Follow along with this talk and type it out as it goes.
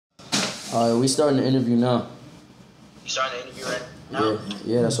All right, we starting the interview now. You starting the interview right now?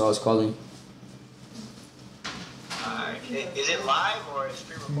 Yeah, that's what I was calling. Alright. Is it live or is it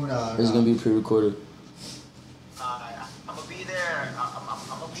pre-recorded? No, It's gonna be pre-recorded. I'm gonna be there. I'm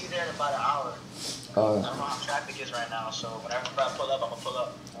gonna be there in about an hour. I don't know how traffic is right now, so whenever I pull up, I'm gonna pull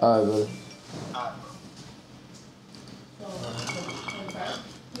up. All right, brother.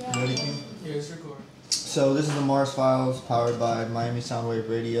 Ready? Yeah, it's recording. So this is the Mars Files, powered by Miami Soundwave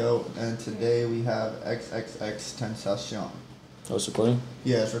Radio, and today we have XXXTENTACIon. Oh, it's recording?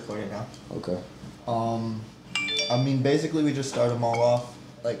 Yeah, it's recording now. Okay. I mean, basically we just started them all off.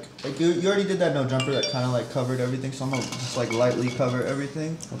 Like you already did that no jumper that kind of like covered everything, so I'm gonna just like lightly cover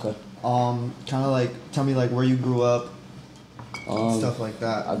everything. Okay. Kind of like tell me like where you grew up, stuff like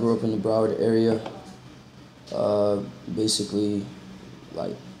that. I grew up in the Broward area. Basically,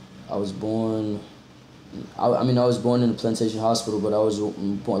 like, I was born. I was born in the Plantation Hospital, but I was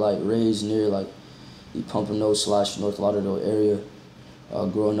raised near like the Pompano / North Lauderdale area.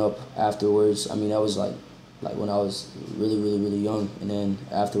 Growing up afterwards, that was like when I was really young, and then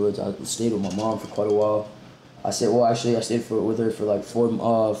afterwards I stayed with my mom for quite a while. I stayed with her for like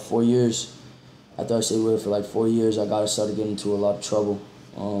 4 years. After I stayed with her for like 4 years, I started getting into a lot of trouble.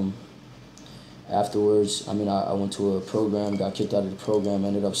 Afterwards, I went to a program, got kicked out of the program,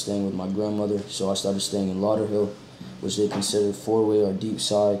 ended up staying with my grandmother, so I started staying in Lauderhill, which they consider four-way or deep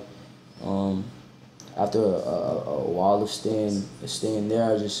side. After a while of staying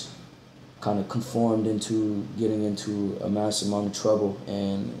there, I just kind of conformed into getting into a massive amount of trouble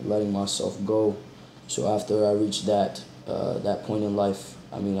and letting myself go. So after I reached that point in life,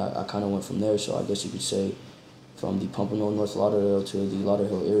 I kind of went from there. So I guess you could say from the Pompano, North Lauderdale to the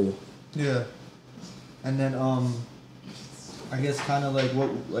Lauderhill area. Yeah. And then I guess kind of like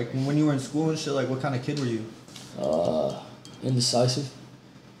when you were in school and shit, like what kind of kid were you? Indecisive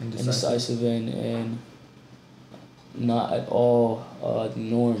and not at all the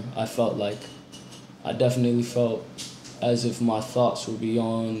norm. I definitely felt as if my thoughts were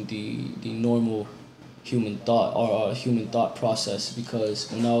beyond the normal human thought or human thought process, because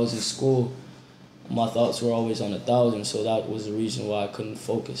when I was in school, my thoughts were always on 1,000, so that was the reason why I couldn't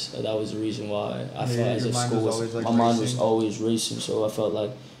focus. That was the reason why I felt as if school was my mind was always racing, so I felt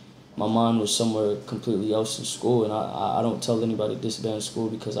like my mind was somewhere completely else in school. And I don't tell anybody to disband school,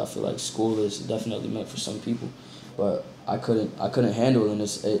 because I feel like school is definitely meant for some people, but I couldn't handle it. And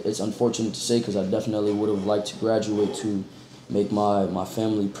it's unfortunate to say, because I definitely would have liked to graduate to make my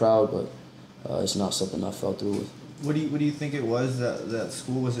family proud, but it's not something I fell through with. What do you think it was that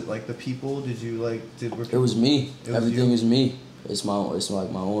school? Was it like the people? It was me. Everything is me. It's like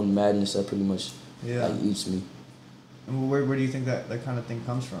my own madness that pretty much eats me. And where do you think that kind of thing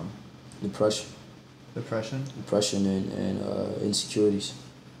comes from? Depression. Depression and insecurities.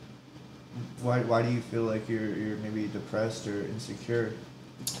 Why do you feel like you're maybe depressed or insecure?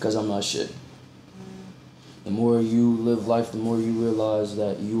 Because I'm not shit. The more you live life, the more you realize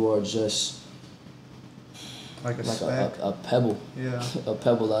that you are just like a pebble. Yeah. A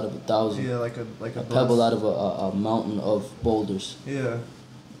pebble out of 1,000. Yeah, like a pebble out of a mountain of boulders. Yeah.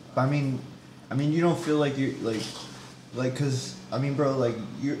 I mean, you don't feel like you're like, cause bro, like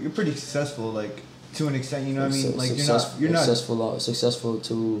you're pretty successful, like to an extent, you know what I mean? Like you're not successful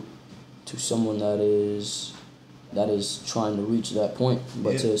to someone that is trying to reach that point,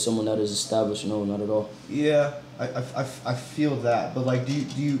 but to someone that is established, no, not at all. Yeah, I feel that, but like, do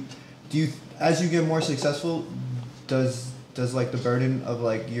you as you get more successful, does like the burden of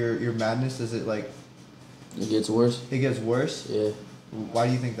like your madness, does it like? It gets worse. It gets worse? Yeah. Why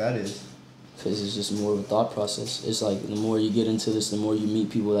do you think that is? Because it's just more of a thought process. It's like the more you get into this, the more you meet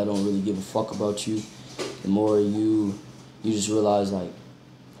people that don't really give a fuck about you, the more you just realize like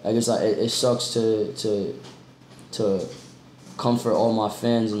it's like it sucks to comfort all my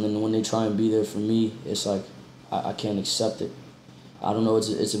fans, and then when they try and be there for me, it's like I can't accept it. I don't know.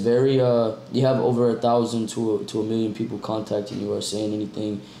 It's a very you have over 1,000 to 1 million people contacting you or saying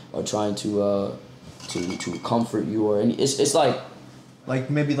anything or trying to comfort you or any. It's like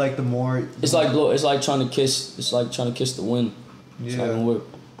maybe like the more. It's like trying to kiss. It's like trying to kiss the wind. It's not gonna work.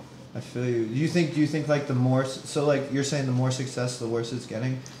 I feel you. Do you think like the more, so like you're saying the more success, the worse it's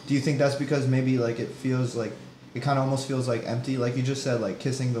getting? Do you think that's because maybe like it feels like, it kind of almost feels like empty? Like you just said, like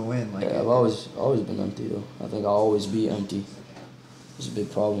kissing the wind. Like yeah, I've always been empty though. I think I'll always be empty. It's a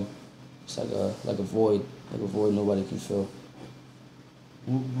big problem. It's like a void nobody can fill.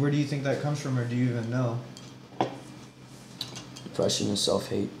 Where do you think that comes from, or do you even know? Depression and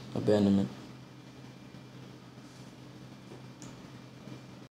self-hate, abandonment.